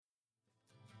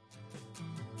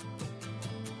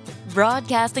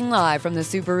Broadcasting live from the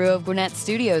Subaru of Gwinnett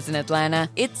Studios in Atlanta,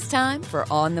 it's time for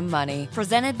On the Money,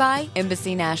 presented by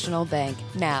Embassy National Bank.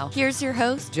 Now, here's your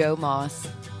host, Joe Moss.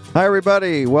 Hi,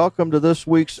 everybody. Welcome to this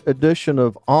week's edition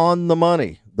of On the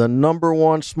Money, the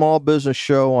 #1 small business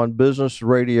show on Business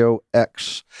Radio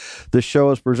X. This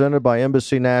show is presented by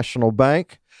Embassy National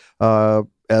Bank.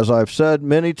 As I've said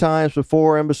many times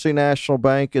before, Embassy National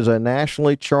Bank is a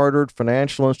nationally chartered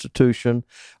financial institution.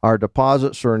 Our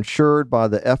deposits are insured by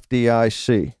the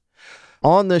FDIC.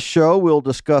 On this show, we'll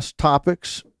discuss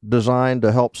topics designed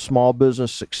to help small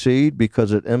business succeed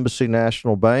because at Embassy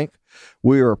National Bank,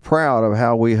 we are proud of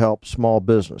how we help small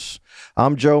business.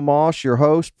 I'm Joe Moss, your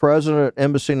host, president at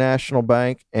Embassy National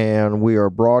Bank, and we are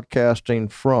broadcasting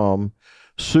from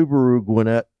Subaru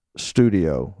Gwinnett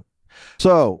Studio.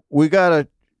 So we got a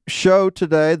show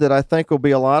today that I think will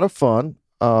be a lot of fun.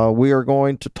 We are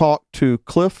going to talk to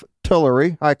Cliff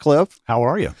Tillery. Hi, Cliff. How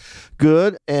are you?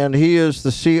 Good. And he is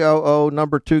the COO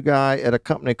 #2 guy at a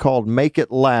company called Make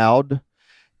It Loud.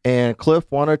 And Cliff,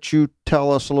 why don't you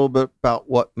tell us a little bit about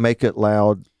what Make It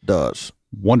Loud does?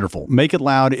 Wonderful. Make It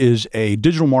Loud is a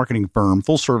digital marketing firm,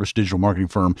 full-service digital marketing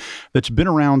firm that's been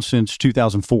around since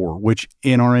 2004, which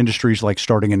in our industry is like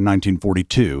starting in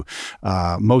 1942.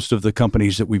 Most of the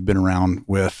companies that we've been around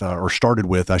with, or started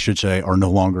with, I should say, are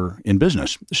no longer in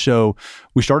business. So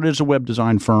we started as a web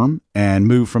design firm and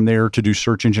moved from there to do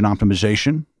search engine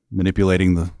optimization,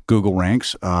 manipulating the Google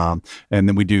ranks. And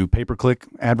then we do pay-per-click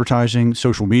advertising,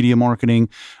 social media marketing,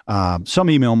 some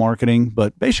email marketing.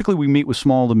 But basically, we meet with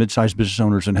small to mid-sized business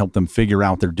owners and help them figure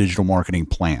out their digital marketing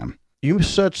plan. You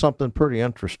said something pretty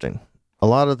interesting. A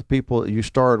lot of the people that you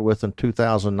started with in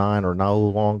 2009 are no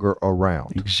longer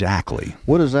around. Exactly.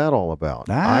 What is that all about?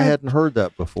 I hadn't heard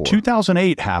that before.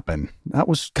 2008 happened. That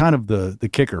was kind of the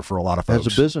kicker for a lot of folks.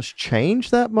 Has the business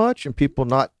changed that much and people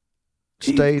not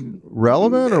stayed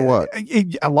relevant or what?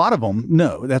 A lot of them,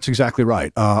 no, that's exactly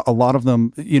right. A lot of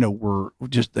them, were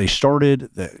just, they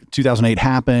started, 2008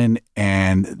 happened,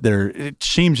 and it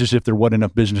seems as if there wasn't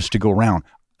enough business to go around.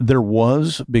 There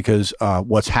was, because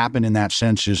what's happened in that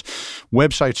sense is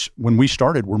websites, when we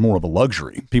started, were more of a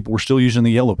luxury. People were still using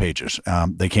the Yellow Pages.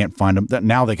 They can't find them.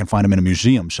 Now they can find them in a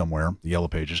museum somewhere, the Yellow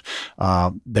Pages.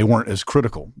 They weren't as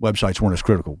critical. Websites weren't as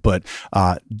critical. But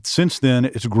since then,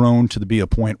 it's grown to be a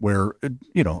point where, a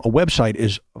website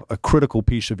is a critical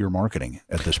piece of your marketing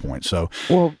at this point. So,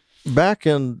 well, back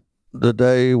in the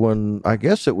day when, I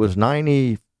guess it was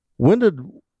 90, when did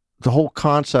the whole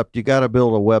concept, you got to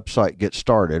build a website, get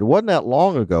started? It wasn't that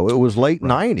long ago. It was late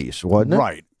 90s, wasn't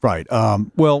it? Right.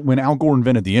 Well, when Al Gore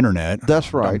invented the internet.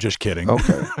 That's right. I'm just kidding.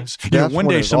 Okay. One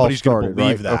day somebody's going to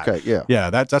believe that. Okay, yeah. Yeah,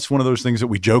 that's one of those things that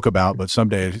we joke about, but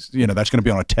someday, that's going to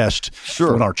be on a test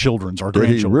for our grandchildren. Did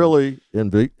he really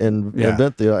invent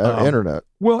the internet?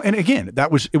 Well, and again,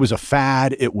 it was a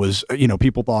fad. It was,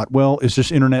 people thought, well, is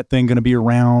this internet thing going to be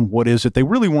around? What is it? They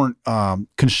really weren't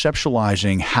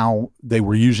conceptualizing how they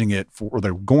were using it or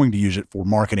they're going to use it for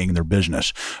marketing their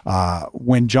business.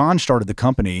 When John started the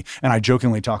company, and I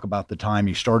jokingly talk about the time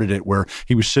he started it, where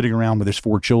he was sitting around with his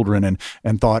 4 children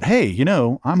and thought, hey,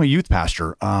 I'm a youth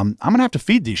pastor. I'm going to have to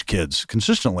feed these kids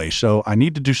consistently. So I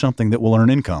need to do something that will earn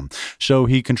income. So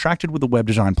he contracted with a web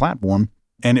design platform.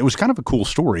 And it was kind of a cool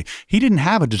story. He didn't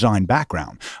have a design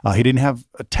background. He didn't have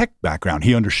a tech background.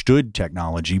 He understood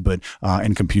technology,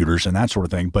 and computers and that sort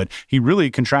of thing. But he really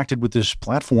contracted with this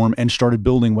platform and started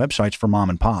building websites for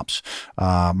mom and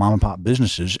pop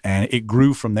businesses, and it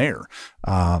grew from there.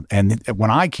 And when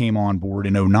I came on board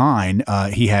in 2009,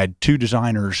 he had 2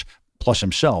 designers plus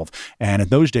himself. And in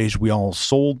those days, we all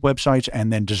sold websites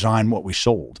and then designed what we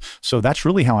sold. So that's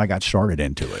really how I got started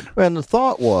into it. And the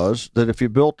thought was that if you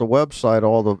built a website,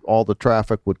 all the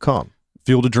traffic would come.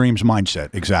 Field of Dreams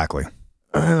mindset, exactly.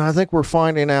 And I think we're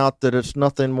finding out that it's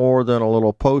nothing more than a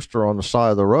little poster on the side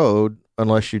of the road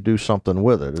unless you do something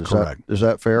with it. Correct. Is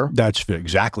that fair? That's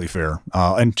exactly fair.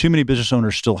 And too many business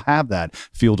owners still have that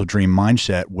field of dream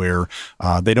mindset where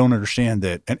they don't understand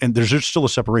that. And there's still a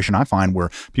separation, I find,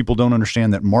 where people don't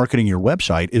understand that marketing your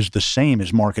website is the same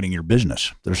as marketing your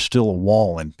business. There's still a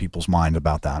wall in people's mind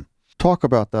about that. Talk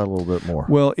about that a little bit more.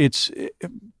 Well,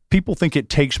 people think it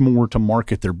takes more to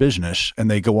market their business,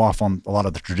 and they go off on a lot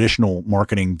of the traditional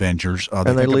marketing ventures.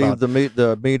 And they leave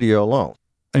the media alone.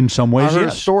 In some ways, I heard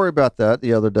a story about that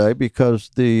the other day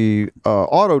because the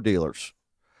auto dealers,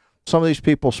 some of these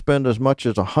people spend as much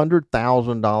as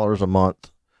 $100,000 a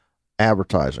month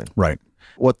advertising. Right.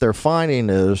 What they're finding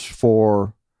is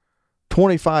for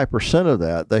 25% of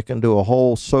that, they can do a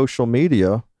whole social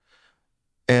media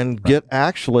and get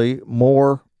actually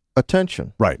more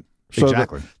attention. Right. So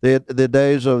Exactly. the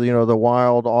days of the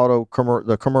wild auto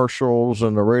the commercials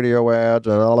and the radio ads.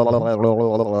 And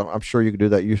I'm sure you could do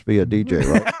that. You used to be a DJ,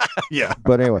 right? Yeah.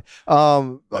 But anyway,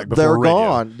 Like before they're radio.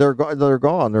 gone. They're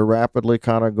gone. They're rapidly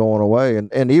kind of going away.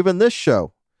 And even this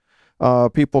show,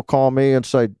 people call me and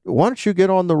say, "Why don't you get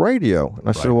on the radio?" And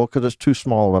I said, Right. "Well, because it's too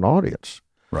small of an audience.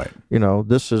 Right.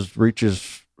 This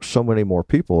reaches so many more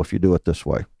people if you do it this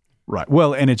way." Right.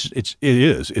 Well, and it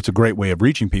is a great way of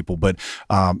reaching people, but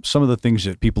some of the things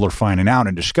that people are finding out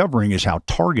and discovering is how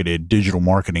targeted digital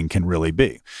marketing can really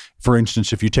be. For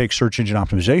instance, if you take search engine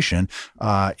optimization,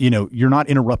 you're not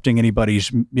interrupting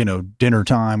anybody's, dinner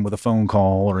time with a phone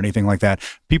call or anything like that.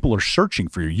 People are searching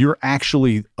for you. You're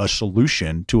actually a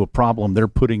solution to a problem they're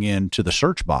putting into the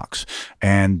search box.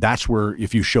 And that's where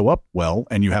if you show up well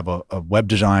and you have a web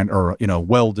design or,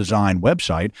 well-designed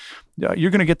website,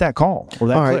 you're going to get that call or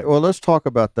that All right. click. Well, let's talk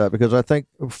about that because I think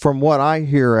from what I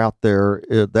hear out there,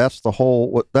 that's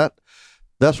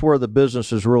where the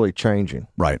business is really changing.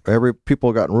 Right. People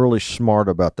have gotten really smart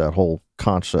about that whole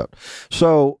concept.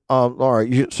 So, all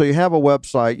right. So you have a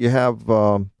website, you have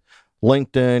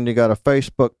LinkedIn, you got a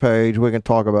Facebook page. We can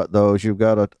talk about those. You've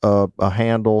got a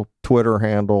handle, Twitter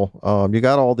handle. You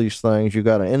got all these things. You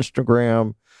got an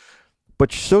Instagram,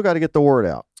 but you still got to get the word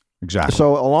out. Exactly.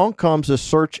 So along comes this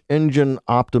search engine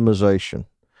optimization.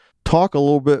 Talk a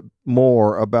little bit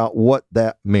more about what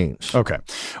that means. Okay.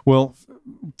 Well,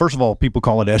 first of all, people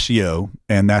call it SEO,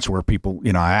 and that's where people,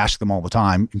 I ask them all the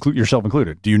time, yourself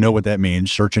included, do you know what that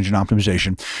means? Search engine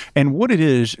optimization. And what it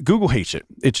is, Google hates it.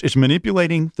 It's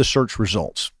manipulating the search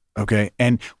results. Okay.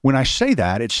 And when I say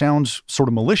that, it sounds sort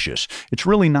of malicious. It's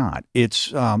really not.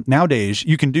 It's nowadays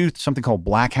you can do something called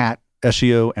black hat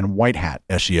SEO and white hat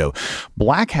SEO.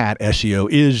 Black hat SEO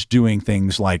is doing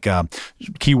things like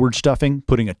keyword stuffing,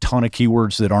 putting a ton of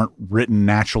keywords that aren't written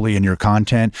naturally in your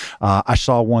content. I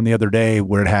saw one the other day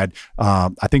where it had,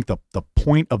 I think the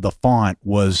point of the font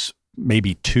was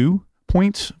maybe 2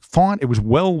 points font. It was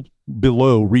well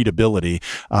below readability.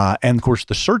 And of course,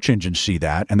 the search engines see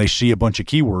that and they see a bunch of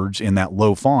keywords in that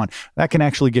low font that can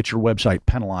actually get your website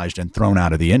penalized and thrown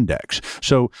out of the index.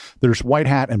 So there's white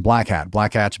hat and black hat.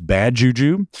 Black hat's bad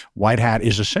juju. White hat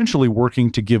is essentially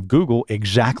working to give Google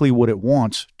exactly what it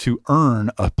wants to earn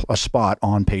a spot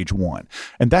on page one.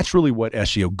 And that's really what good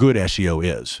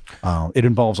SEO is. It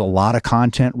involves a lot of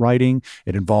content writing.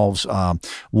 It involves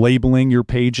labeling your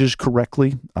pages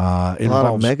correctly. A lot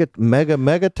of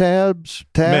mega tabs.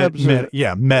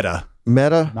 Meta.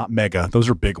 Meta, not mega. Those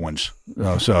are big ones.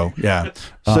 Yeah.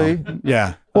 See?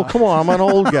 Yeah. Well, come on. I'm an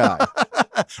old guy.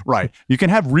 Right. You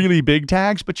can have really big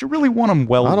tags, but you really want them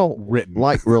well written. I don't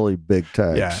like really big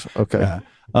tags. Yeah. Okay. Yeah.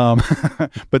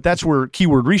 But that's where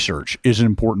keyword research is an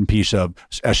important piece of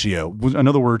SEO. In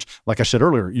other words, like I said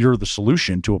earlier, you're the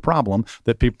solution to a problem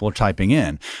that people are typing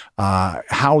in.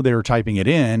 How they're typing it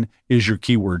in is your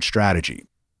keyword strategy.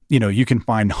 You can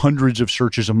find hundreds of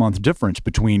searches a month difference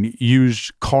between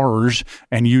used cars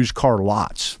and used car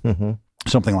lots. Mm-hmm.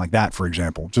 Something like that, for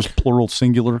example. Just plural,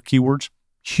 singular keywords.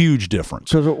 Huge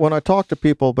difference. Because when I talk to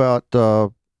people about, at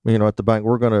the bank,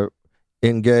 we're going to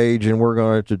engage and we're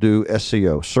going to do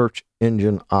SEO, search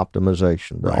engine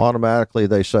optimization. Right. Automatically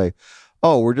they say,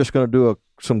 oh, we're just going to do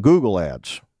some Google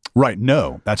ads. Right.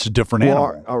 No, that's a different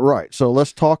animal. Right. So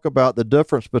let's talk about the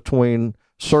difference between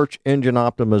search engine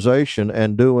optimization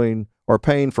and doing or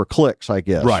paying for clicks, I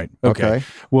guess. Right. Okay.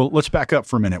 Well, let's back up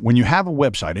for a minute. When you have a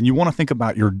website and you want to think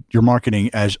about your marketing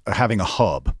as having a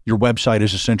hub, your website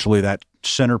is essentially that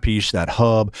centerpiece, that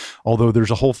hub, although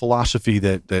there's a whole philosophy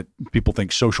that people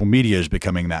think social media is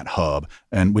becoming that hub.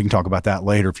 And we can talk about that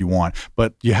later if you want.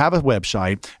 But you have a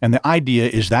website and the idea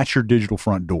is that's your digital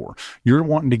front door. You're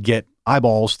wanting to get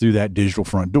eyeballs through that digital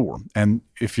front door. And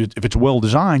if it's well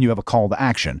designed, you have a call to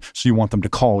action. So you want them to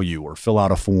call you or fill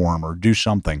out a form or do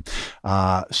something.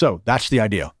 So that's the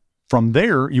idea. From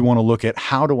there, you want to look at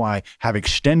how do I have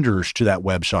extenders to that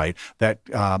website that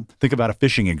think about a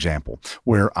fishing example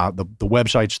where the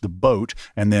website's the boat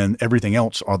and then everything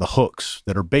else are the hooks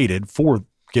that are baited for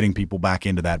getting people back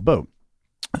into that boat.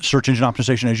 Search engine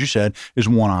optimization, as you said, is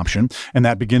one option, and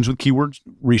that begins with keyword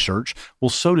research. Well,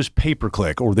 so does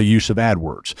pay-per-click or the use of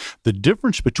AdWords. The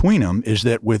difference between them is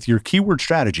that with your keyword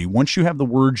strategy, once you have the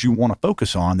words you want to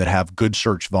focus on that have good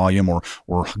search volume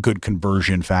or good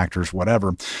conversion factors,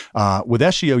 whatever, with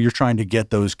SEO, you're trying to get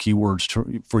those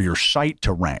keywords for your site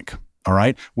to rank. All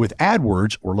right. With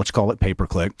AdWords, or let's call it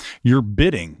pay-per-click, you're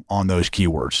bidding on those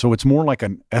keywords. So it's more like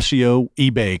an SEO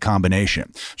eBay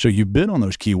combination. So you bid on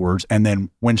those keywords, and then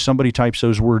when somebody types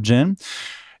those words in,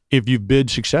 if you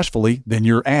bid successfully, then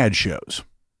your ad shows.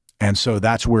 And so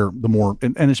that's where the more,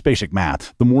 and it's basic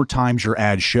math, the more times your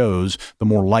ad shows, the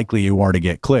more likely you are to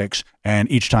get clicks.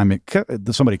 And each time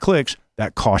somebody clicks,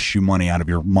 that costs you money out of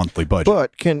your monthly budget.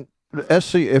 But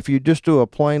if you just do a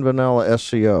plain vanilla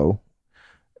SEO,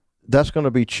 that's going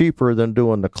to be cheaper than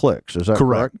doing the clicks. Is that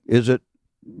correct? Is it?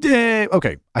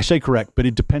 Okay, I say correct, but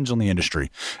it depends on the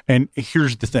industry. And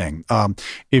here's the thing: am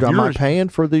I paying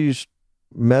for these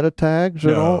meta tags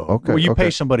at all? Okay. Well, you pay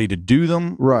somebody to do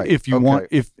them, right? If you want,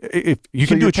 if you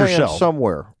can do it yourself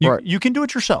somewhere, right? You can do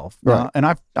it yourself, right? And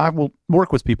I will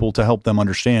work with people to help them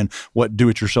understand what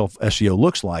do-it-yourself SEO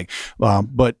looks like.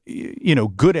 But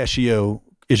good SEO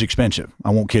is expensive. I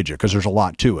won't kid you, because there's a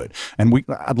lot to it. And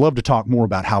I'd love to talk more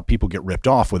about how people get ripped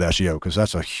off with SEO, because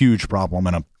that's a huge problem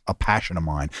and a passion of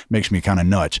mine. Makes me kind of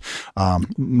nuts,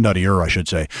 nuttier, I should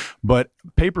say. But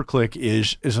pay-per-click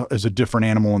is a different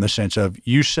animal in the sense of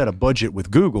you set a budget with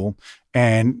Google,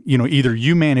 and either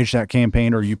you manage that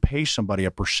campaign or you pay somebody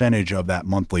a percentage of that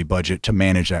monthly budget to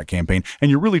manage that campaign,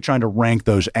 and you're really trying to rank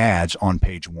those ads on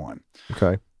page one.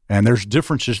 Okay. And there's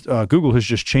differences. Google has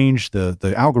just changed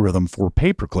the algorithm for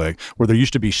pay-per-click, where there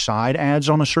used to be side ads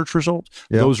on a search result.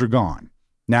 Yep. Those are gone.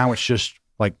 Now it's just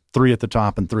like 3 at the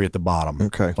top and 3 at the bottom.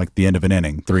 Okay. Like the end of an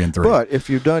inning, 3 and 3. But if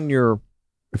you've done your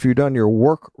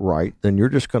work right, then you're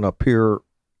just going to appear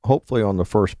hopefully on the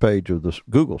first page of this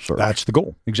Google search. That's the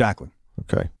goal. Exactly.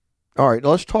 Okay. All right.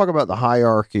 Let's talk about the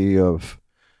hierarchy of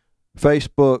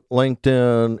Facebook,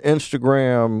 LinkedIn,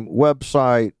 Instagram,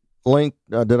 website.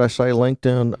 Did I say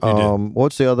LinkedIn?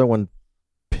 What's the other one?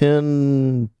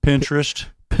 Pinterest.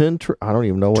 I don't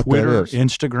even know what Twitter, that is.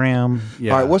 Instagram.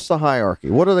 Yeah. All right. What's the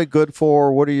hierarchy? What are they good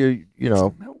for? What do you?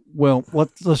 Well,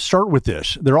 let's start with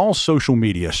this. They're all social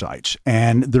media sites,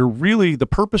 and they're really, the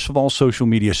purpose of all social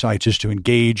media sites is to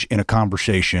engage in a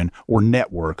conversation or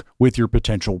network with your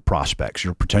potential prospects,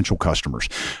 your potential customers.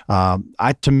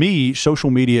 To me, social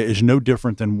media is no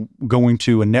different than going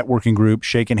to a networking group,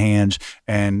 shaking hands,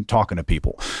 and talking to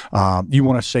people. You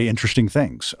want to say interesting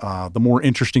things. The more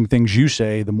interesting things you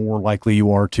say, the more likely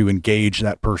you are to engage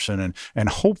that person, and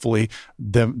hopefully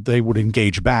they would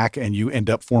engage back, and you end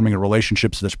up forming a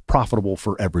relationship that's profitable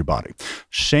for everybody.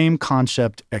 Same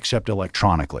concept, except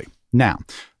electronically. Now,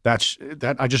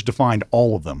 that I just defined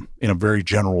all of them in a very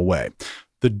general way.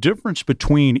 The difference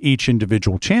between each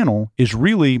individual channel is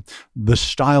really the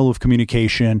style of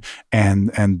communication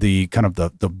and the kind of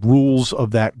the rules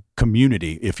of that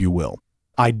community, if you will.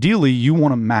 Ideally, you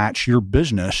want to match your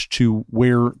business to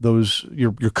where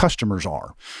your customers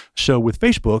are. So with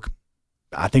Facebook,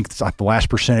 I think it's like the last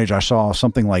percentage I saw,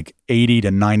 something like 80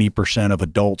 to 90% of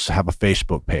adults have a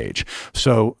Facebook page.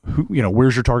 So,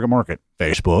 where's your target market?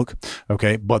 Facebook.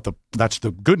 Okay. But that's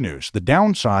the good news. The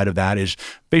downside of that is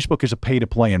Facebook is a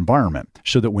pay-to-play environment,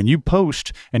 so that when you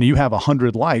post and you have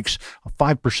 100 likes,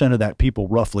 5% of that people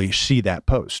roughly see that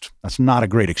post. That's not a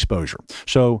great exposure.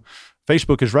 So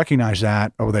Facebook has recognized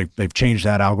that, or they've changed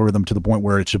that algorithm to the point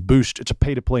where it's a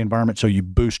pay-to-play environment. So you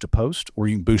boost a post, or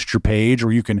you can boost your page,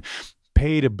 or you can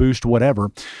pay to boost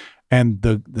whatever. And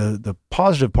the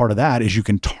positive part of that is you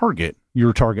can target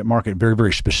your target market very,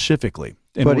 very specifically.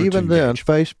 But even then,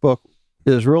 Facebook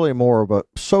is really more of a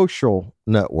social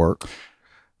network.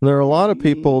 There are a lot of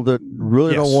people that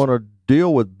really don't want to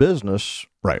deal with business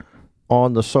right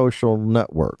on the social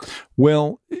network.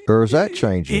 Well, or is that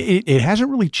changing? It hasn't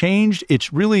really changed.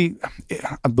 It's really,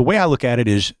 the way I look at it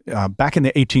is, back in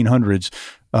the 1800s,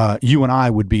 you and I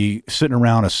would be sitting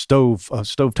around a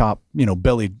stovetop,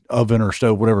 belly oven or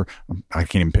stove, whatever. I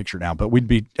can't even picture it now, but we'd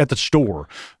be at the store,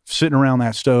 sitting around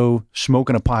that stove,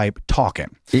 smoking a pipe,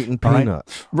 talking, eating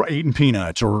peanuts, right? Eating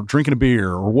peanuts or drinking a beer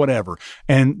or whatever.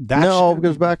 And that's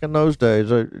because back in those days,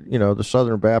 the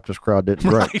Southern Baptist crowd didn't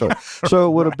drink, so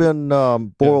it would have been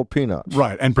boiled peanuts,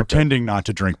 right? And pretending not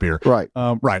to drink beer, right?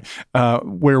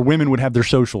 Where women would have their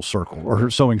social circle or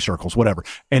sewing circles, whatever,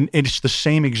 and it's the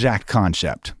same exact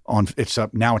concept.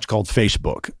 Now it's called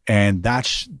Facebook, and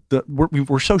that's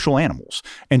we're social animals,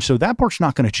 and so that part's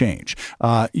not going to change.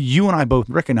 You and I both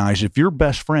recognize if your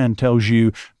best friend tells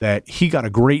you that he got a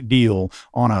great deal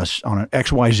on an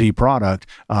XYZ product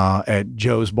at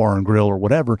Joe's Bar and Grill or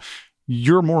whatever,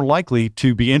 you're more likely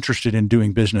to be interested in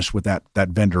doing business with that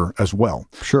vendor as well.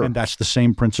 Sure, and that's the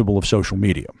same principle of social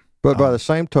media. But by the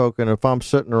same token, if I'm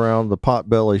sitting around the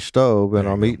potbelly stove and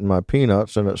I'm eating my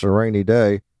peanuts and it's a rainy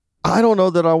day, I don't know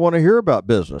that I want to hear about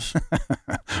business.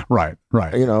 Right.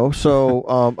 So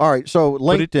all right. So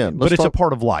LinkedIn, but it's a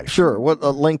part of life. Sure. What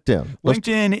LinkedIn?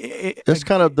 It's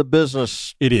kind of the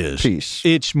business. It is piece.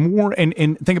 It's more,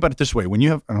 and think about it this way: when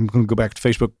you have, and I'm going to go back to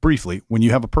Facebook briefly. When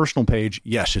you have a personal page,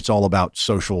 yes, it's all about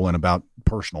social and about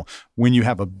personal. When you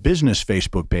have a business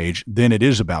Facebook page, then it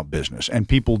is about business, and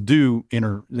people do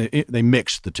they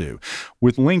mix the two.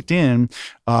 With LinkedIn,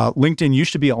 LinkedIn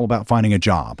used to be all about finding a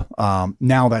job.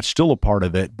 Now that's still a part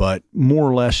of it, but more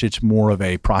or less, it's more of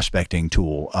a prospecting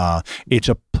tool. It's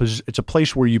a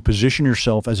place where you position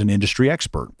yourself as an industry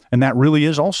expert, and that really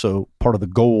is also part of the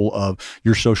goal of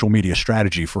your social media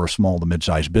strategy for a small to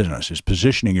mid-sized business, is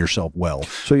positioning yourself well.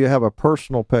 So you have a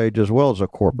personal page as well as a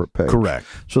corporate page. Correct.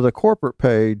 So the corporate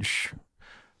page,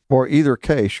 or either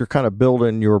case, you're kind of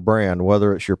building your brand,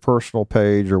 whether it's your personal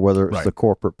page or whether it's the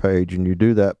corporate page, and you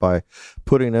do that by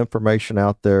putting information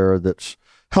out there that's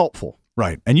helpful.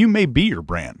 Right. And you may be your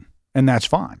brand, and that's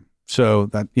fine. So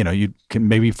that, you can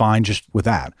maybe find just with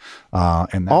that.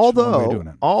 And that's one way of doing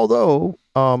it. Although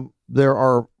there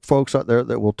are folks out there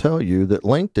that will tell you that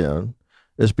LinkedIn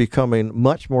is becoming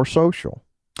much more social.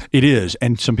 It is,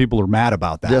 and some people are mad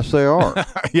about that. Yes, they are.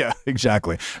 Yeah,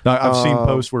 exactly. Now, I've seen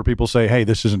posts where people say, hey,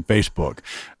 this isn't Facebook.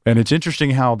 And it's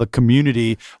interesting how the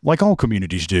community, like all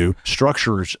communities do,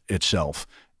 structures itself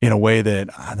in a way that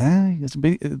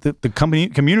the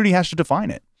community has to define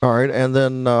it. All right, and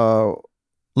then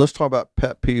let's talk about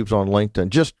pet peeves on LinkedIn,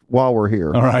 just while we're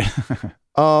here. All right.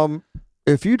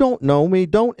 If you don't know me,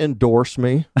 don't endorse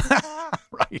me.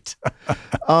 Right.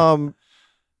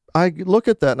 I look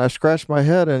at that and I scratch my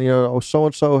head and,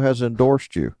 so-and-so has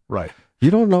endorsed you. Right. You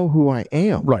don't know who I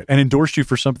am. Right. And endorsed you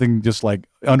for something just like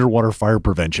underwater fire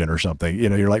prevention or something.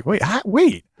 You're like, wait,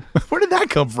 where did that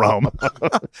come from?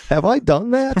 Have I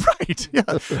done that? Right.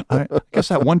 Yeah. I guess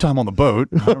that one time on the boat.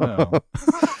 I don't know.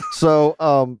 So,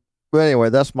 but anyway,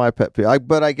 that's my pet peeve.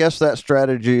 But I guess that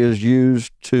strategy is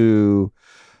used to,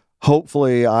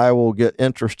 hopefully I will get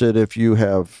interested if you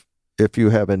have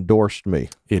endorsed me.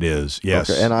 It is, yes.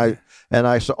 Okay. And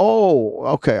I say,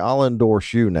 okay, I'll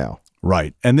endorse you now.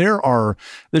 Right. And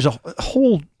there's a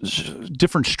whole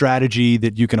different strategy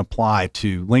that you can apply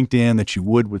to LinkedIn that you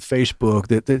would with Facebook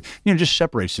that just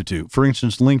separates the two. For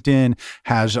instance, LinkedIn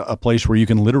has a place where you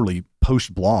can literally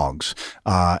post blogs,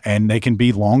 and they can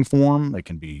be long form, they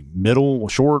can be middle,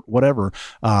 short, whatever.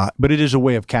 But it is a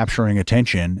way of capturing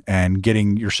attention and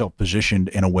getting yourself positioned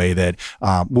in a way that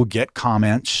will get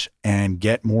comments and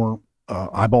get more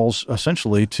eyeballs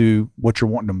essentially to what you're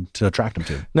wanting them to attract them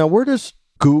to. Now, where does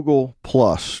Google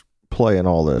Plus play in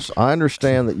all this? I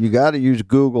understand that you got to use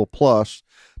Google Plus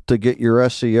to get your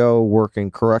SEO working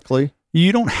correctly.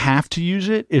 You don't have to use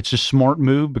it. It's a smart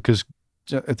move because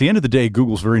at the end of the day,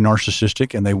 Google's very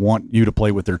narcissistic and they want you to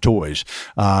play with their toys.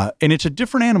 And it's a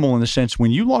different animal in the sense when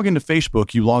you log into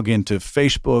Facebook, you log into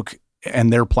Facebook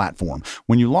and their platform.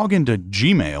 When you log into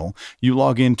Gmail, you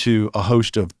log into a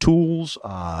host of tools,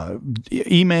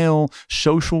 email,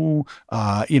 social,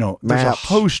 there's a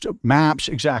host of maps.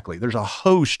 Exactly. There's a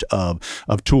host of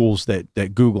tools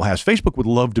that Google has. Facebook would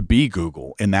love to be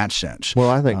Google in that sense.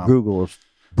 Well, I think Google is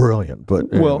brilliant, but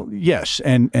yes,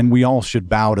 and we all should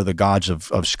bow to the gods of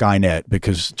Skynet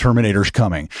because Terminator's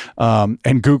coming,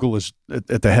 and Google is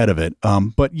at the head of it.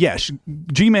 But yes,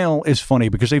 Gmail is funny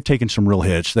because they've taken some real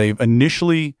hits. They've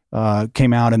initially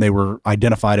came out and they were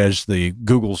identified as the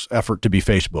Google's effort to be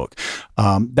Facebook.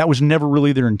 That was never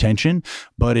really their intention,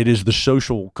 but it is the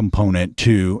social component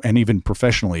too, and even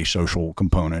professionally social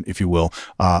component, if you will,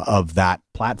 of that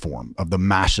platform, of the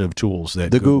massive tools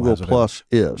that the Google Plus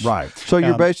is. Right. So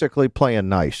you're basically playing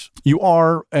nice. You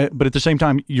are, but at the same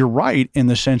time, you're right in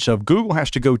the sense of Google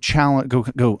has to go crawl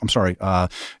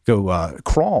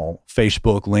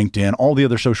Facebook, LinkedIn, all the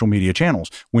other social media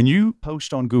channels. When you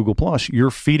post on Google Plus, you're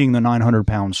feeding the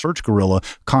 900-pound search gorilla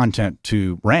content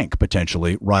to rank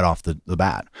potentially right off the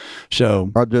bat.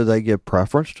 So, or do they give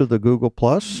preference to the Google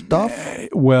Plus stuff?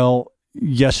 Well,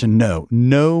 yes and no.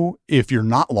 No, if you're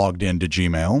not logged into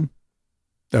Gmail.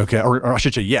 Okay, or I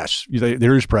should say yes.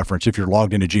 There is preference if you're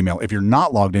logged into Gmail. If you're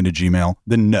not logged into Gmail,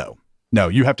 then no. No,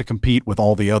 you have to compete with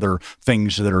all the other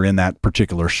things that are in that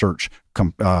particular search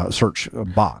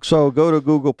box. So go to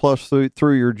Google Plus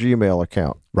through your Gmail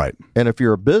account. Right. And if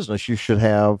you're a business, you should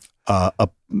have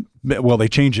well, they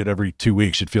change it every 2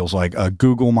 weeks. It feels like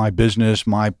Google My Business,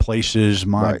 My Places,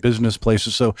 My Business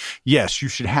Places. So yes, you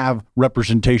should have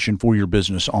representation for your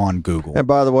business on Google. And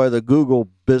by the way, the Google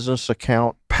Business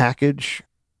Account package,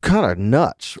 kind of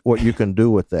nuts what you can do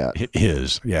with that. It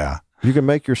is, yeah. You can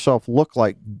make yourself look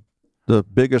like the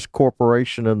biggest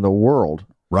corporation in the world.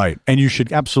 Right. And you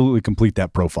should absolutely complete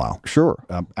that profile. Sure.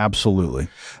 Absolutely.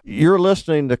 You're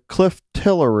listening to Cliff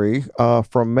Tillery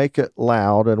from Make It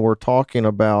Loud, and we're talking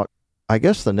about, I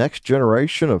guess, the next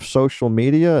generation of social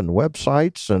media and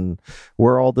websites and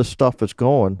where all this stuff is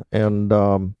going.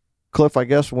 And Cliff, I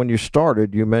guess when you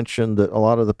started, you mentioned that a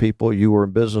lot of the people you were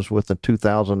in business with in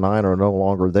 2009 are no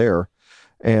longer there.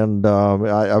 And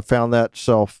I found that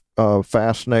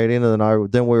fascinating.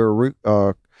 And then we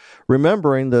were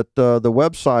remembering that the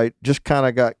website just kind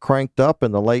of got cranked up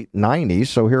in the late 90s.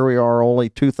 So here we are, only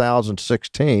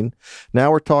 2016. Now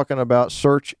we're talking about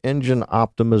search engine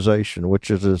optimization,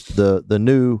 which is the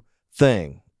new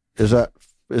thing. Is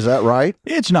that right?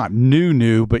 It's not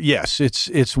new, but yes,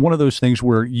 it's one of those things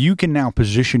where you can now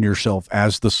position yourself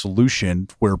as the solution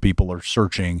where people are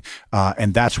searching,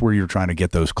 and that's where you're trying to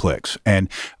get those clicks. And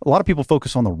a lot of people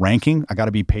focus on the ranking. I got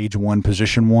to be page 1,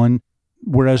 position 1,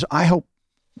 whereas I hope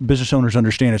business owners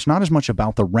understand it's not as much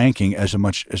about the ranking as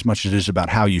much as it is about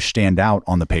how you stand out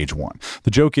on the page 1. The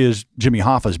joke is Jimmy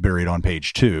Hoffa's buried on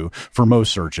page 2 for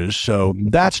most searches, so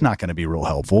that's not going to be real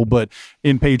helpful. But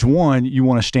in page 1, you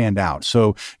want to stand out.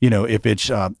 So, if it's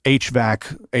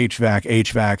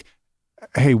HVAC,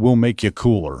 hey, we'll make you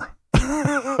cooler.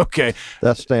 Okay.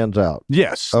 That stands out.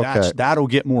 Yes. Okay. That'll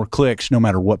get more clicks no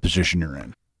matter what position you're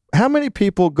in. How many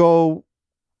people go,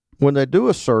 when they do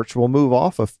a search, will move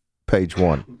off of page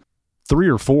 1? 3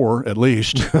 or 4 at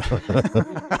least.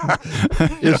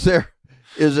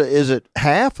 Is it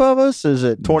half of us? Is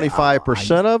it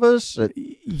 25% of us?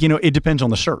 It depends on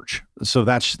the search. So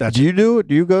that's. Do you do it?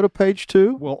 Do you go to page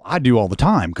 2? Well, I do all the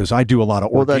time because I do a lot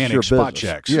of organic spot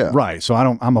checks. Yeah. Right. So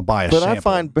I'm a biased But sample. I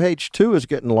find page 2 is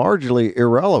getting largely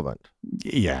irrelevant.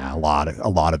 Yeah, a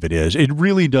lot of it is. It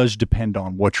really does depend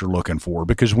on what you're looking for,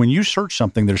 because when you search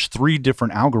something, there's 3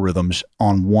 different algorithms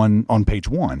on page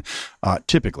 1.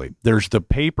 Typically, there's the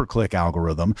pay-per-click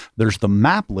algorithm, there's the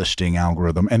map listing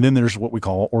algorithm, and then there's what we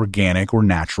call organic or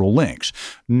natural links.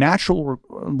 Natural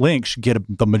links get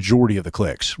the majority of the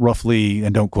clicks, roughly,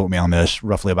 and don't quote me on this,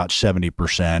 roughly about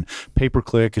 70%.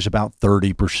 Pay-per-click is about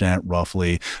 30%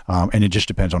 roughly, and it just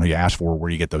depends on who you ask for, where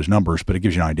you get those numbers, but it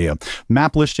gives you an idea.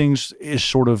 Map listings is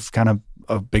sort of kind of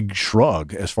a big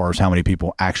shrug as far as how many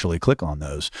people actually click on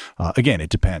those. Again, it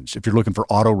depends. If you're looking for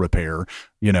auto repair,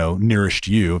 nearest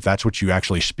you, if that's what you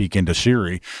actually speak into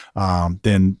Siri,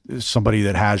 then somebody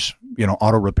that has,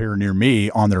 auto repair near me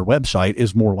on their website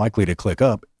is more likely to click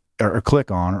up or click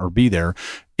on or be there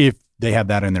if they have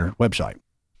that in their website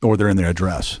or they're in their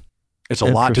address. It's a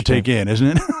lot to take in, isn't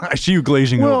it? I see you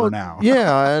glazing over now.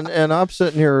 Yeah. And I'm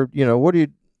sitting here, what do you,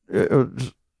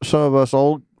 some of us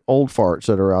old farts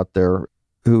that are out there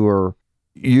who are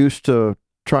used to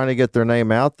trying to get their name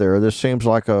out there, this seems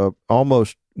like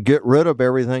almost get rid of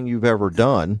everything you've ever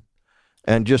done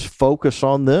and just focus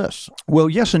on this. Well,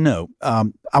 yes and no.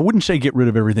 I wouldn't say get rid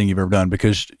of everything you've ever done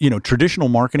because, traditional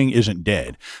marketing isn't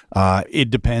dead. It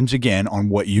depends, again, on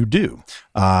what you do.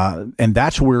 And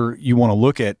that's where you want to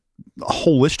look at a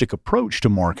holistic approach to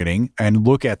marketing and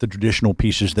look at the traditional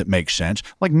pieces that make sense,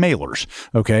 like mailers.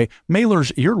 Okay.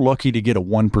 Mailers, you're lucky to get a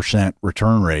 1%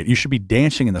 return rate. You should be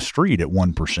dancing in the street at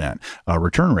 1%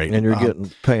 return rate. And you're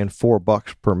paying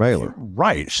 $4 per mailer.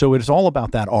 Right. So it's all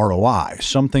about that ROI.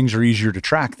 Some things are easier to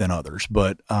track than others,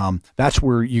 but that's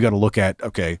where you got to look at,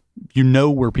 okay,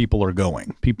 where people are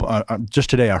going. People just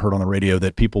today I heard on the radio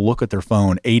that people look at their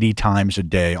phone 80 times a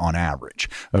day on average.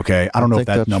 Okay. I don't know if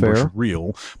that number is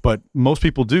real, but most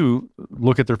people do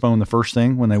look at their phone the first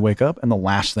thing when they wake up and the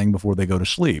last thing before they go to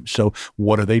sleep. So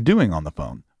what are they doing on the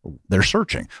phone? They're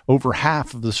searching. Over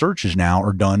half of the searches now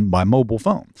are done by mobile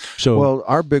phone. So, well,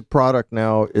 our big product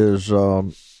now is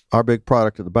our big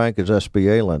product at the bank is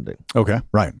SBA lending. Okay.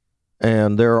 Right.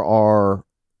 And there are,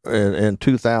 in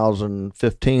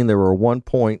 2015, there were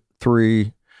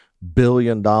 $1.3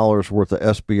 billion worth of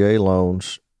SBA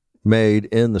loans made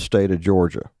in the state of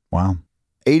Georgia. Wow.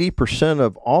 80%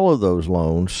 of all of those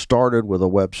loans started with a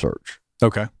web search.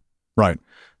 Okay. Right.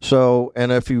 So,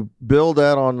 and if you build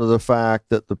that onto the fact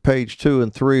that the page 2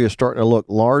 and 3 is starting to look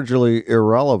largely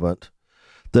irrelevant,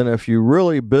 then if you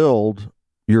really build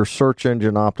your search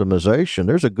engine optimization,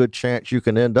 there's a good chance you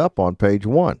can end up on page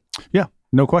 1. Yeah,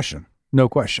 no question. No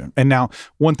question. And now,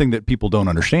 one thing that people don't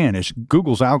understand is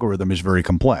Google's algorithm is very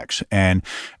complex, and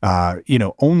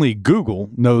only Google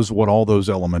knows what all those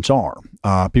elements are.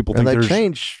 People think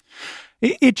change.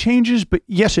 It changes, but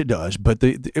yes, it does. But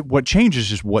what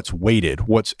changes is what's weighted,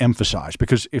 what's emphasized.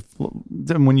 Because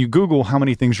when you Google how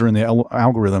many things are in the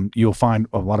algorithm, you'll find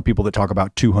a lot of people that talk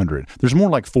about 200. There's more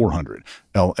like 400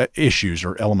 issues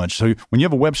or elements. So when you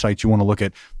have a website, you want to look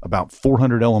at about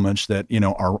 400 elements that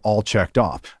are all checked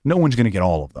off. No one's going to get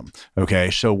all of them. Okay,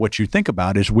 so what you think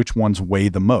about is which ones weigh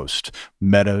the most.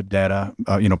 Metadata,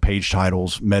 page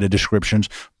titles, meta descriptions.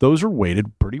 Those are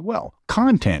weighted pretty well.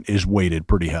 Content is weighted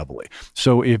pretty heavily.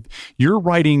 So if you're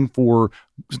writing for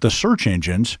the search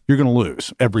engines, you're going to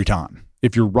lose every time.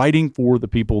 If you're writing for the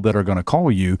people that are going to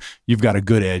call you, you've got a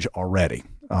good edge already.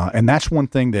 And that's one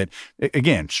thing that,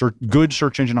 again, good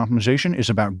search engine optimization is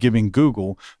about giving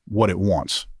Google what it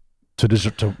wants to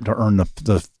earn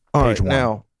the All page right, one.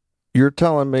 now, you're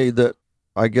telling me that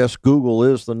I guess Google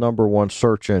is the number one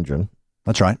search engine.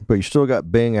 That's right. But you still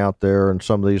got Bing out there and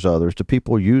some of these others. Do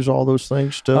people use all those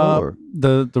things still? Or?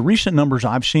 The recent numbers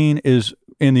I've seen is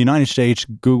in the United States,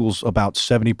 Google's about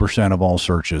 70% of all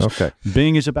searches. Okay.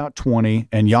 Bing is about 20%,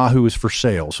 and Yahoo is for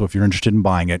sale. So if you're interested in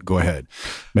buying it, go ahead.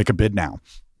 Make a bid now.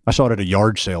 I saw it at a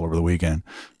yard sale over the weekend.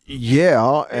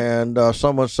 Yeah, and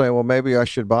someone's saying, well, maybe I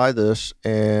should buy this.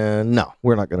 And no,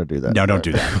 we're not going to do that. No, don't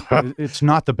do that. It's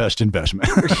not the best investment.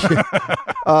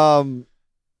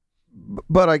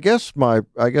 But I guess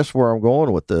where I'm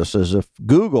going with this is if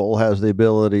Google has the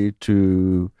ability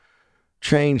to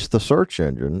change the search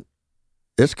engine,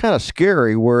 it's kind of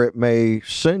scary where it may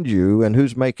send you and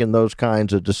who's making those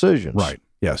kinds of decisions. Right.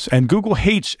 Yes. And Google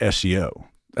hates SEO.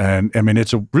 And I mean,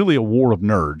 it's really a war of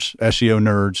nerds, SEO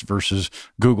nerds versus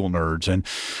Google nerds. And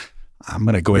I'm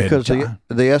going to go ahead. Because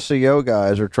the SEO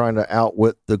guys are trying to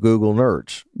outwit the Google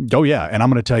nerds. Oh, yeah. And I'm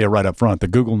going to tell you right up front, the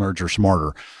Google nerds are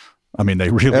smarter. I mean, they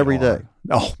really every are. day.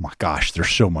 Oh my gosh, they're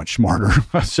so much smarter.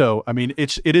 So, I mean,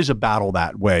 it is a battle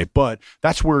that way, but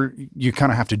that's where you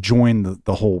kind of have to join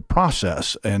the whole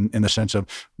process, and in the sense of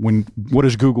what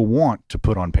does Google want to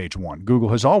put on page one? Google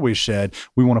has always said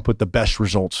we want to put the best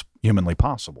results humanly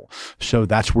possible. So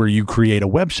that's where you create a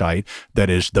website that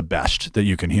is the best that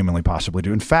you can humanly possibly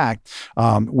do. In fact,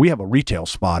 we have a retail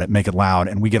spot at Make It Loud,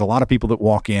 and we get a lot of people that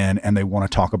walk in and they want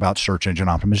to talk about search engine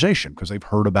optimization because they've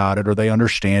heard about it or they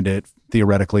understand it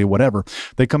theoretically, whatever.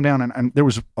 They come down and there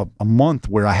was a month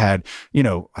where I had,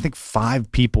 I think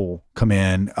 5 people come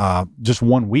in just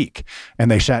 1 week, and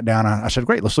they sat down and I said,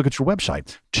 great, let's look at your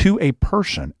website. To a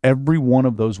person, every one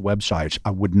of those websites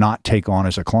I would not take on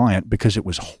as a client because it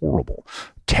was horrible.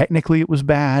 Technically, it was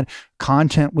bad.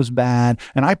 Content was bad.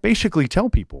 And I basically tell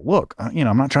people, look, I'm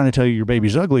not trying to tell you your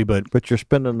baby's ugly, but you're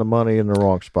spending the money in the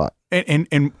wrong spot.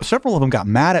 And several of them got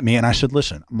mad at me, and I said,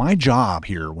 listen, my job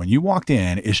here when you walked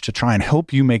in is to try and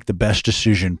help you make the best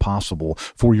decision possible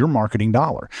for your marketing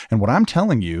dollar. And what I'm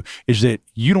telling you is that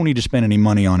you don't need to spend any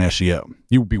money on SEO.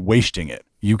 You would be wasting it.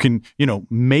 You can,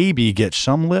 maybe get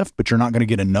some lift, but you're not going to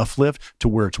get enough lift to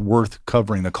where it's worth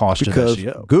covering the cost of SEO.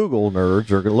 Because Google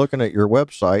nerds are looking at your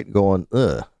website going,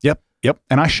 ugh. Yep.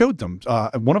 And I showed them,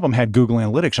 one of them had Google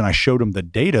Analytics, and I showed them the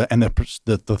data and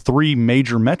the 3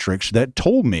 major metrics that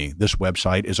told me this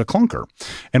website is a clunker.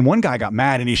 And one guy got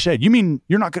mad and he said, you mean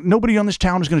nobody on this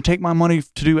town is going to take my money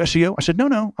to do SEO? I said,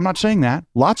 no, I'm not saying that.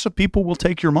 Lots of people will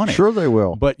take your money. Sure they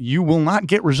will. But you will not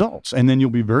get results. And then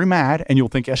you'll be very mad and you'll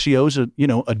think SEO is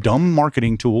a dumb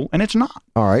marketing tool, and it's not.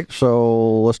 All right.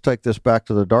 So let's take this back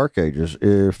to the dark ages.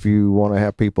 If you want to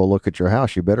have people look at your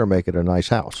house, you better make it a nice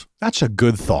house. That's a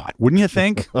good thought, wouldn't you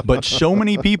think? But so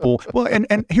many people,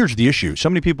 and here's the issue. So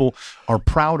many people are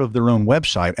proud of their own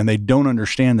website, and they don't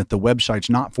understand that the website's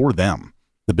not for them,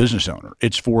 the business owner.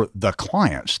 It's for the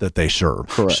clients that they serve.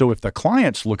 Correct. So if the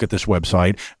clients look at this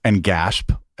website and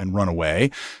gasp and run away,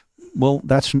 well,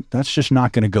 that's just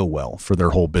not going to go well for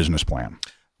their whole business plan.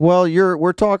 Well,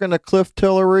 we're talking to Cliff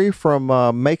Tillery from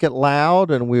Make It Loud,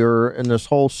 and we're in this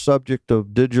whole subject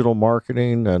of digital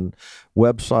marketing and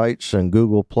websites and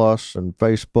Google Plus and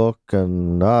Facebook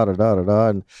and da-da-da-da-da.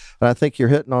 And I think you're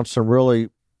hitting on some really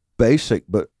basic,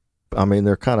 but, I mean,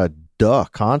 they're kind of duh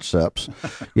concepts.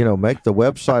 Make the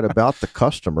website about the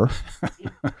customer.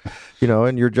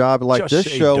 And your job, like Just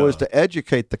this say show, duh. is to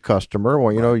educate the customer.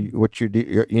 Well, what you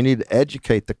do, you need to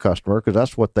educate the customer because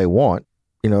that's what they want.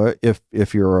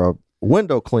 If you're a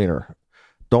window cleaner,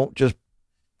 don't just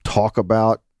talk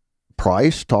about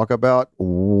price. Talk about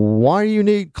why you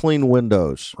need clean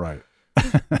windows. Right.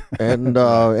 And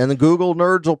the Google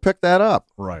nerds will pick that up.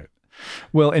 Right.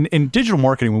 Well, in digital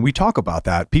marketing, when we talk about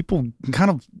that, people kind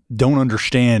of don't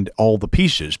understand all the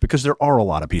pieces because there are a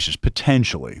lot of pieces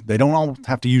potentially. They don't all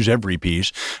have to use every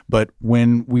piece, but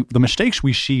the mistakes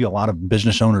we see a lot of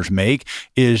business owners make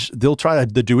is they'll try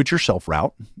the do-it-yourself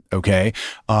route, okay,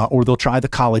 or they'll try the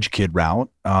college kid route,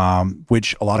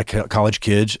 which a lot of college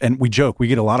kids, and we joke, we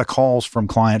get a lot of calls from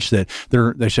clients that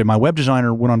they say, my web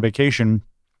designer went on vacation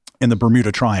in the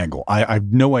Bermuda Triangle. I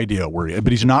have no idea where he is,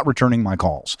 but he's not returning my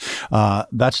calls.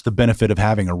 That's the benefit of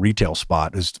having a retail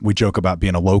spot, is we joke about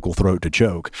being a local throat to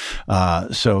choke.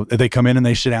 So they come in and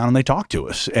they sit down and they talk to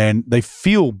us, and they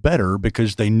feel better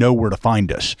because they know where to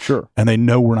find us. Sure. And they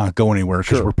know we're not going anywhere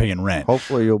because we're paying rent.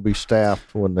 Hopefully you'll be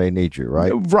staffed when they need you,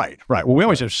 right? Right. Well, we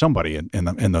always have somebody in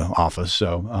the office.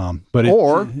 So, but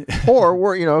or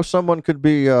where someone could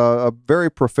be a very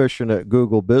proficient at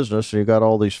Google Business, and you got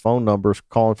all these phone numbers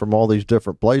calling from all these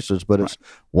different places, but it's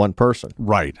one person.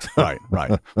 Right.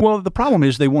 Well, the problem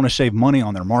is they want to save money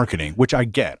on their marketing, which I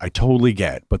totally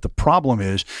get. But the problem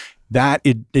is that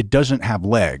it doesn't have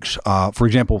legs. For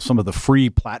example, some of the free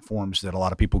platforms that a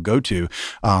lot of people go to,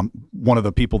 one of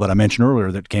the people that I mentioned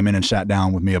earlier that came in and sat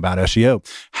down with me about SEO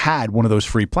had one of those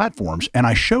free platforms, and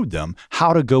I showed them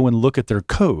how to go and look at their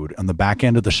code on the back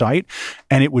end of the site,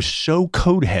 and it was so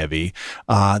code heavy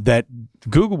that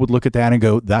Google would look at that and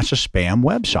go, that's a spam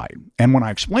website. And when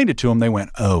I explained it to them, they went,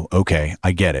 oh, okay,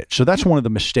 I get it. So that's one of the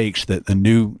mistakes that the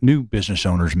new business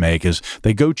owners make, is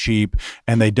they go cheap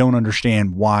and they don't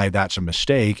understand why that's a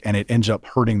mistake, and it ends up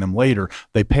hurting them later.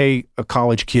 They pay a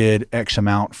college kid X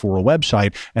amount for a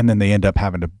website, and then they end up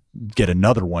having to get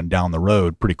another one down the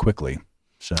road pretty quickly.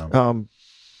 So,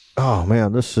 oh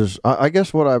man, this is, I guess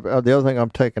the other thing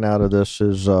I'm taking out of this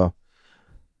is,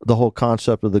 the whole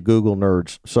concept of the Google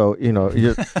nerds. So, you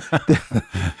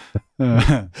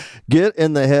get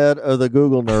in the head of the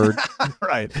Google nerd,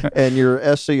 right? And your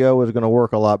SEO is going to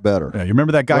work a lot better. Yeah, you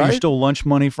remember that guy you stole lunch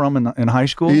money from in high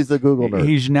school? He's the Google nerd.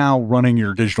 He's now running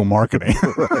your digital marketing.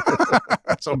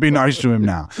 So be nice to him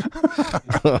now.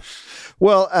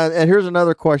 Well, and here's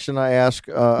another question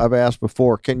I've asked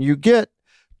before. Can you get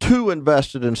too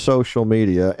invested in social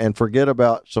media and forget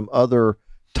about some other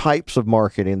types of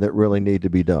marketing that really need to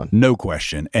be done? No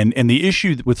question. And the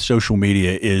issue with social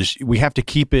media is we have to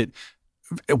keep it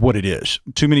what it is.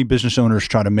 Too many business owners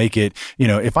try to make it,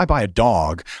 if I buy a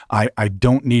dog, I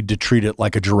don't need to treat it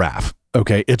like a giraffe.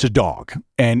 Okay, it's a dog.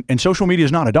 And social media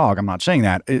is not a dog. I'm not saying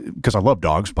that because I love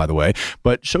dogs, by the way.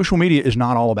 But social media is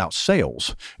not all about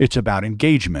sales. It's about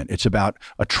engagement. It's about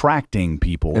attracting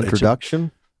people.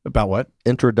 Introduction? About what?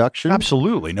 Introduction?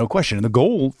 Absolutely, no question. And the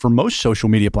goal for most social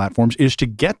media platforms is to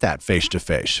get that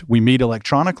face-to-face. We meet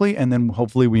electronically, and then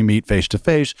hopefully we meet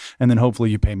face-to-face, and then hopefully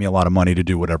you pay me a lot of money to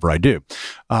do whatever I do.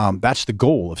 That's the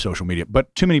goal of social media.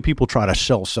 But too many people try to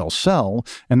sell,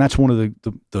 and that's one of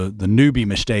the newbie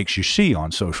mistakes you see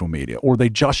on social media, or they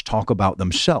just talk about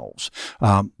themselves.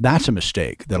 That's a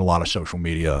mistake that a lot of social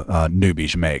media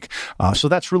newbies make. So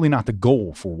that's really not the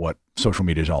goal for what social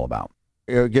media is all about.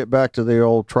 Get back to the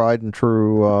old tried and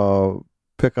true,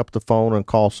 pick up the phone and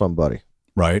call somebody.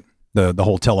 Right. The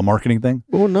whole telemarketing thing?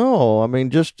 Well, no. I mean,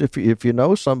 just if you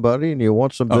know somebody and you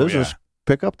want some business,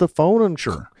 pick up the phone and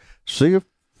see if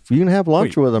you can have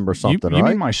lunch with them or something, you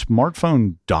mean my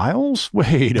smartphone dials?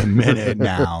 Wait a minute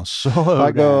now.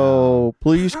 I go,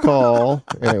 please call.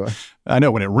 Anyway. I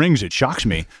know when it rings, it shocks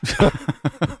me.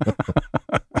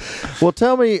 Well,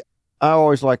 tell me, I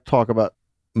always like to talk about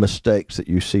mistakes that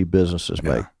you see businesses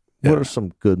make. What are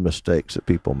some good mistakes that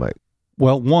people make?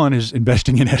 Well, one is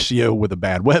investing in SEO with a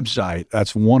bad website.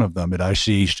 That's one of them that I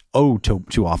see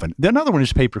too often. The another one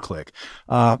is pay-per-click.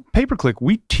 Pay-per-click,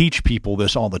 we teach people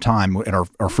this all the time at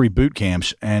our free boot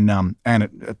camps and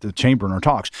at the chamber in our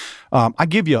talks. I'll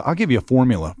give you a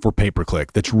formula for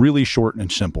pay-per-click that's really short and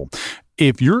simple.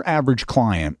 If your average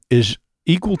client is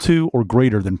equal to or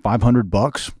greater than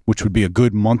 $500, which would be a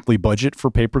good monthly budget for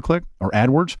pay-per-click or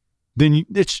AdWords, then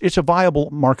it's a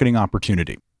viable marketing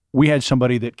opportunity. We had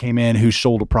somebody that came in who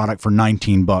sold a product for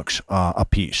 $19 a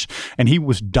piece, and he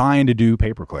was dying to do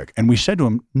pay-per-click. And we said to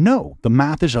him, no, the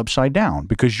math is upside down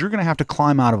because you're going to have to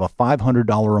climb out of a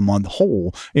 $500 a month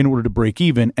hole in order to break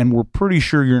even, and we're pretty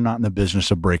sure you're not in the business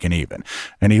of breaking even.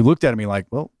 And he looked at me like,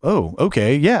 well, oh,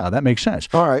 okay, yeah, that makes sense.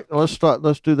 All right, let's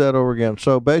do that over again.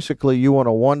 So basically, you want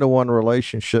a one-to-one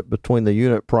relationship between the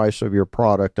unit price of your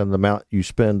product and the amount you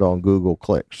spend on Google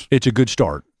clicks. It's a good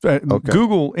start. Okay.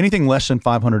 Google, anything less than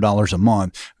 $500 a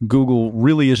month, Google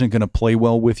really isn't going to play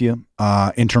well with you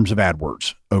in terms of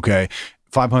AdWords. Okay.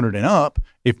 500 and up,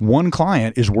 if one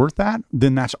client is worth that,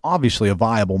 then that's obviously a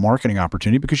viable marketing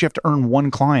opportunity because you have to earn one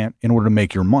client in order to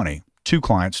make your money. Two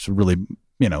clients to really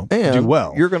and do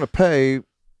well. You're going to pay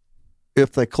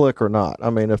if they click or not. I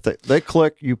mean, if they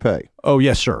click, you pay. Oh,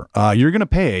 yes, sir. You're going to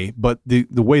pay, but the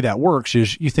way that works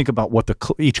is you think about what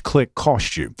each click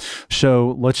costs you.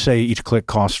 So let's say each click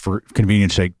costs, for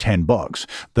convenience sake, $10.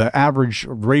 The average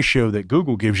ratio that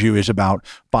Google gives you is about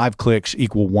 5 clicks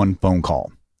equal 1 phone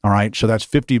call. All right. So that's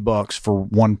 $50 for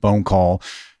 1 phone call.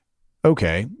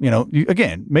 Okay.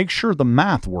 Again, make sure the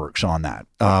math works on that.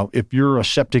 If you're a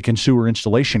septic and sewer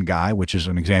installation guy, which is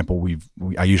an example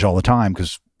I use all the time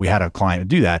because we had a client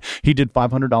do that. He did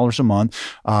 $500 a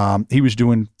month. He was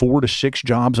doing 4 to 6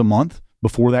 jobs a month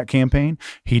before that campaign.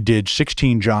 He did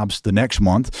 16 jobs the next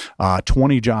month,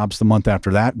 20 jobs the month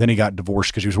after that. Then he got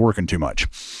divorced because he was working too much.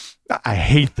 I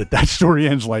hate that story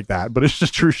ends like that, but it's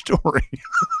just a true story.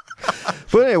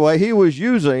 But anyway, he was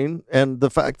using, and the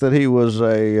fact that he was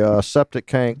a septic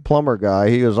tank plumber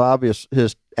guy, he was obvious.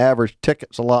 His average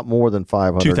ticket's a lot more than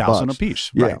 $500. $2,000 a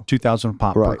piece, yeah. Right? $2,000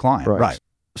 pop per client, right?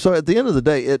 So at the end of the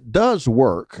day, it does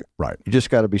work. Right. You just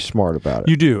got to be smart about it.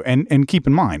 You do, and keep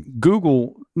in mind,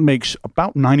 Google makes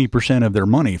about 90% of their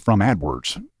money from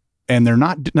AdWords. And they're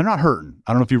not hurting.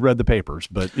 I don't know if you read the papers,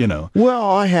 but Well,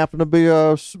 I happen to be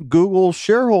a Google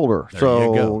shareholder,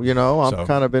 so I'm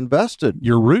kind of invested.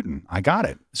 You're rooting. I got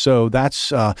it. So that's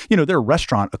there are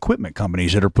restaurant equipment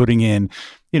companies that are putting in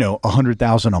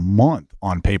 $100,000 a month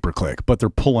on pay-per-click, but they're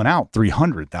pulling out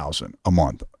 $300,000 a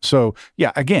month. So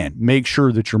yeah, again, make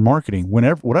sure that your marketing,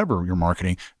 whatever you're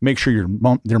marketing, make sure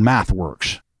your math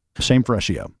works. Same for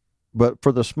SEO. But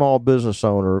for the small business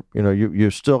owner,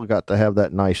 you still got to have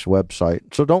that nice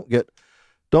website. So don't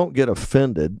get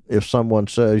offended if someone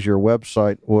says your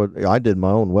website I did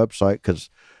my own website because,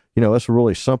 it's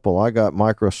really simple. I got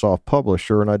Microsoft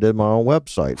Publisher and I did my own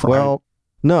website. Right. Well,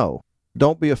 no.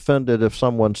 Don't be offended if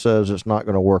someone says it's not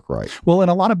going to work right. Well, and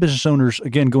a lot of business owners,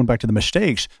 again, going back to the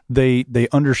mistakes, they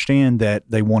understand that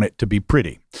they want it to be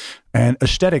pretty. And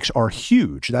aesthetics are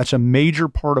huge. That's a major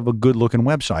part of a good-looking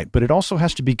website, but it also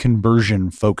has to be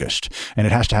conversion focused, and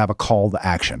it has to have a call to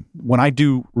action. When I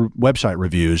do website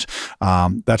reviews,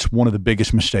 that's one of the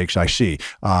biggest mistakes I see.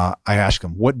 I ask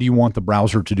them, what do you want the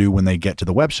browser to do when they get to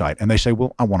the website? And they say,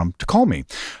 well, I want them to call me.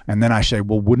 And then I say,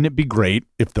 well, wouldn't it be great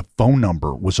if the phone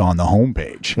number was on the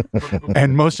homepage?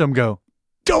 And most of them go,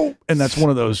 don't. And that's one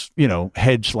of those,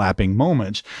 head slapping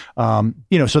moments.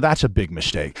 So that's a big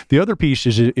mistake. The other piece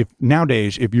is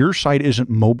if your site isn't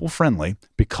mobile friendly,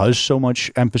 because so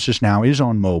much emphasis now is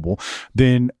on mobile,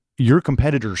 then your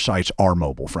competitors' sites are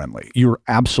mobile friendly. You're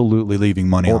absolutely leaving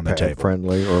money on the table.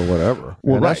 Friendly or whatever.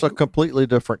 Well, that's a completely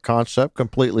different concept,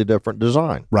 completely different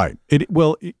design. Right. It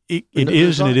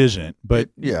is and it isn't. But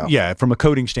yeah, from a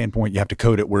coding standpoint, you have to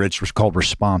code it where it's called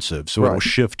responsive. So it'll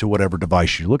shift to whatever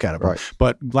device you look at it. Right.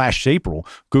 But last April,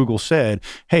 Google said,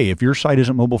 hey, if your site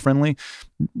isn't mobile friendly,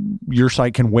 your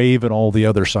site can wave at all the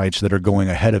other sites that are going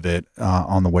ahead of it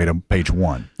on the way to page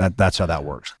 1. That's how that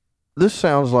works. This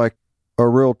sounds like a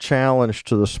real challenge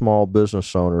to the small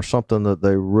business owner, something that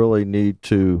they really need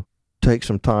to take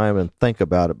some time and think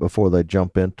about it before they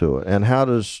jump into it. And how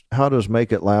does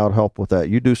Make It Loud help with that?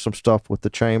 You do some stuff with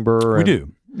the chamber. We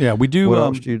do. Yeah, we do. What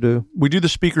else do you do? We do the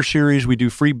speaker series. We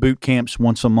do free boot camps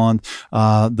once a month.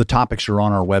 The topics are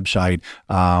on our website,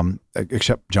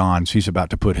 except John's. He's about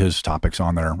to put his topics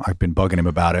on there. I've been bugging him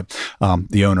about it,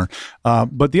 the owner.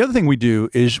 But the other thing we do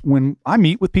is when I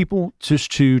meet with people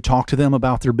just to talk to them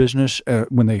about their business,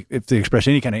 if they express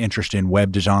any kind of interest in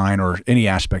web design or any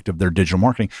aspect of their digital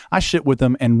marketing, I sit with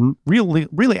them and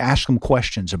really ask them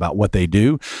questions about what they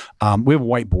do. We have a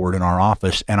whiteboard in our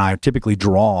office, and I typically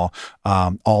draw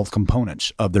all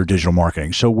components of their digital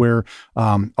marketing. So where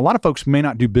a lot of folks may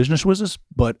not do business with us,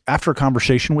 but after a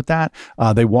conversation with that,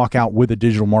 they walk out with a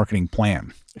digital marketing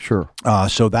plan. Sure.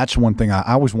 So that's one thing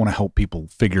I always want to help people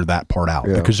figure that part out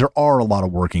because there are a lot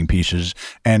of working pieces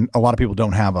and a lot of people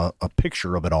don't have a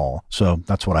picture of it all. So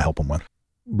that's what I help them with.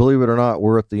 Believe it or not,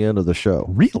 we're at the end of the show.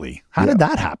 Really? How did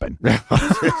that happen?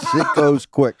 It goes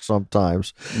quick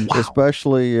sometimes,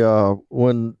 especially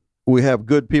when we have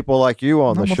good people like you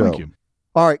on the show. Thank you.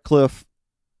 All right, Cliff,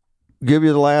 give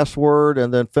you the last word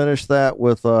and then finish that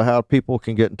with how people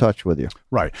can get in touch with you.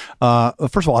 Right.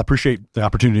 First of all, I appreciate the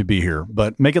opportunity to be here,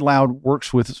 but Make It Loud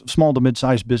works with small to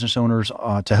mid-sized business owners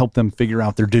to help them figure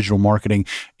out their digital marketing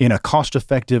in a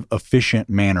cost-effective, efficient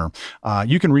manner.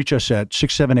 You can reach us at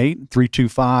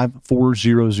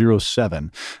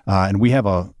 678-325-4007. And we have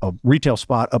a retail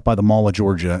spot up by the Mall of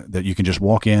Georgia that you can just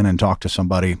walk in and talk to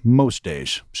somebody most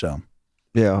days. So,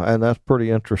 yeah, and that's pretty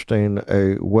interesting.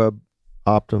 A web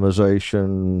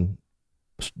optimization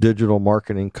digital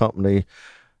marketing company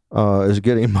is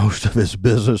getting most of his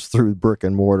business through brick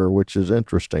and mortar, which is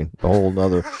interesting.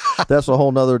 That's a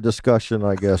whole nother discussion,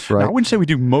 I guess, right? Now, I wouldn't say we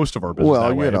do most of our business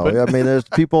that way. I mean, there's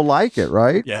people like it,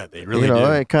 right? Yeah, they really do.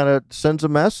 It kind of sends a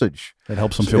message. It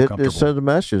helps them feel comfortable. It sends a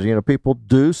message. People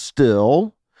do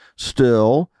still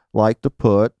like to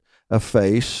put a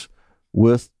face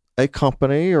with a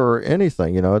company or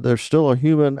anything. There's still a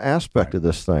human aspect of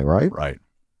this thing, right? Right.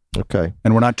 Okay.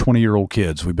 And we're not 20-year-old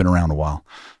kids. We've been around a while.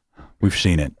 We've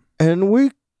seen it. And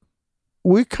we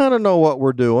kind of know what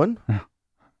we're doing.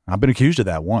 I've been accused of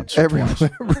that once. Every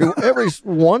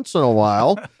once in a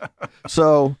while.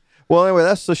 So, well, anyway,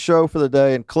 that's the show for the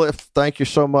day. And Cliff, thank you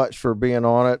so much for being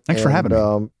on it. Thanks for having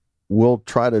me. We'll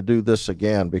try to do this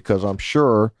again because I'm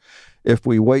sure if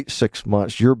we wait 6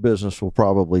 months, your business will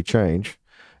probably change.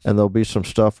 And there'll be some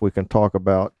stuff we can talk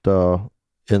about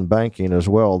in banking as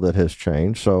well that has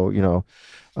changed. So,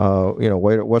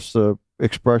 wait, what's the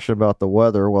expression about the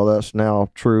weather? Well, that's now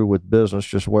true with business.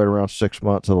 Just wait around 6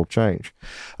 months, it'll change.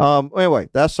 Anyway,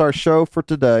 that's our show for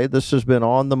today. This has been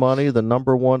On the Money, the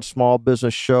 #1 small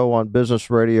business show on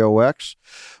Business Radio X.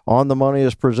 On the Money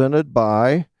is presented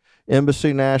by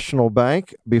Embassy National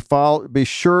Bank. Be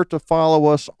sure to follow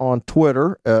us on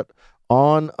Twitter at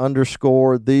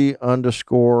 _the_money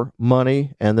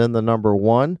and then the number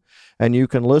 1. And you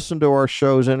can listen to our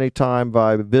shows anytime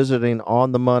by visiting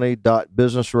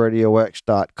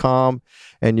onthemoney.businessradiox.com.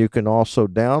 And you can also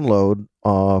download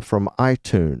from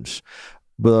iTunes.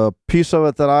 The piece of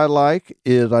it that I like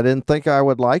is, I didn't think I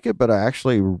would like it, but I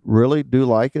actually really do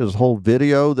like it, is a whole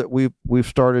video that we've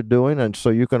started doing. And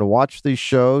so you can watch these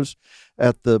shows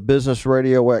at the Business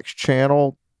Radio X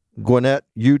channel, Gwinnett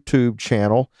YouTube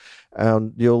channel,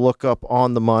 and you'll look up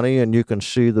On the Money and you can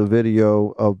see the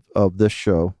video of this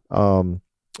show.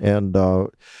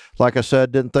 Like I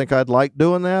said, didn't think I'd like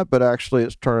doing that, but actually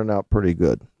it's turning out pretty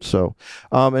good. So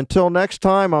until next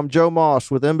time, I'm Joe Moss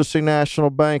with Embassy National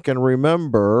Bank. And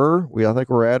remember, I think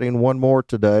we're adding one more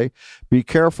today. Be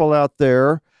careful out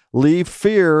there. Leave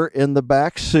fear in the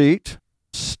back seat.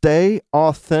 Stay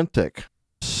authentic.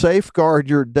 Safeguard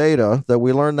your data. That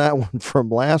we learned that one from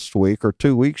last week or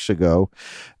 2 weeks ago.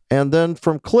 And then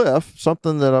from Cliff,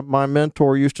 something that my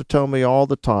mentor used to tell me all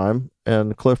the time,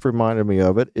 and Cliff reminded me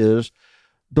of it, is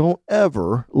don't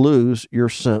ever lose your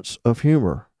sense of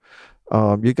humor.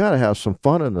 You got to have some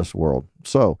fun in this world.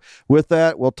 So with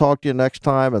that, we'll talk to you next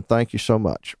time, and thank you so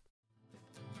much.